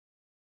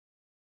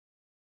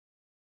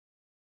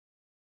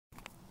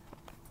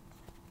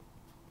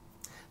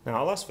Now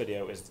our last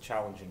video is the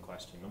challenging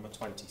question, number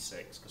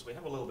 26, because we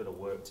have a little bit of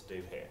work to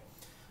do here.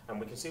 And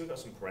we can see we've got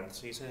some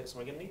parentheses here, so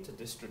we're going to need to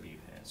distribute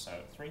here. So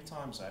 3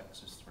 times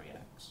x is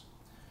 3x.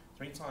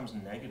 3 times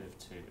negative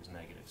 2 is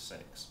negative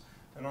 6.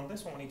 And on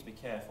this one we need to be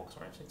careful,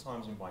 because we're actually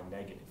timesing by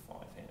negative 5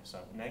 here. So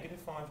negative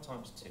 5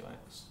 times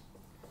 2x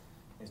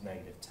is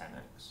negative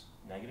 10x.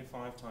 Negative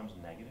 5 times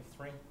negative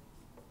 3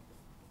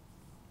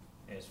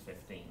 is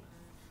 15.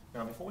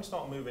 Now before we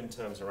start moving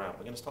terms around,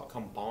 we're going to start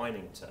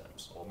combining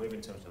terms, or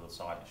moving terms to the other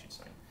side I should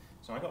say.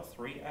 So I got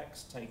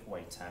 3x take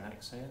away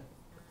 10x here.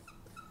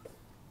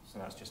 So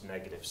that's just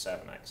negative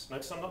 7x.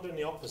 Notice I'm not doing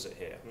the opposite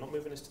here. I'm not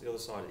moving this to the other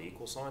side of the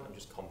equal sign, I'm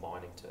just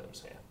combining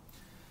terms here.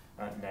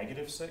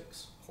 Negative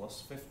 6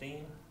 plus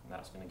 15,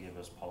 that's going to give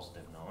us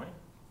positive 9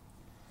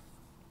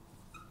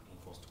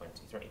 equals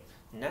 23.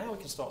 Now we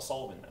can start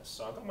solving this.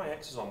 So I've got my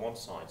x's on one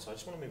side, so I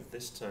just want to move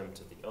this term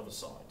to the other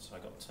side. So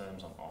I've got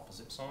terms on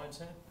opposite sides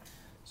here.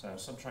 So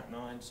subtract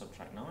 9,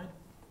 subtract 9.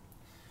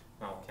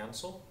 Now I'll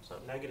cancel. So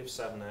negative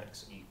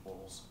 7x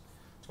equals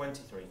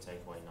 23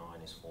 take away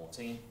 9 is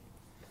 14.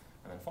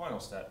 And then final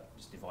step,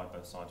 just divide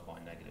both sides by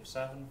negative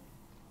 7.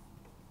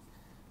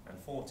 And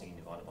 14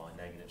 divided by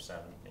negative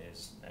 7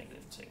 is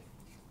negative 2.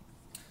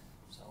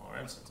 So our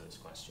answer to this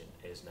question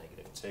is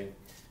negative 2.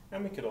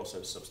 And we could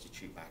also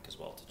substitute back as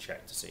well to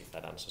check to see if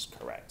that answer is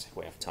correct if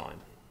we have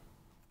time.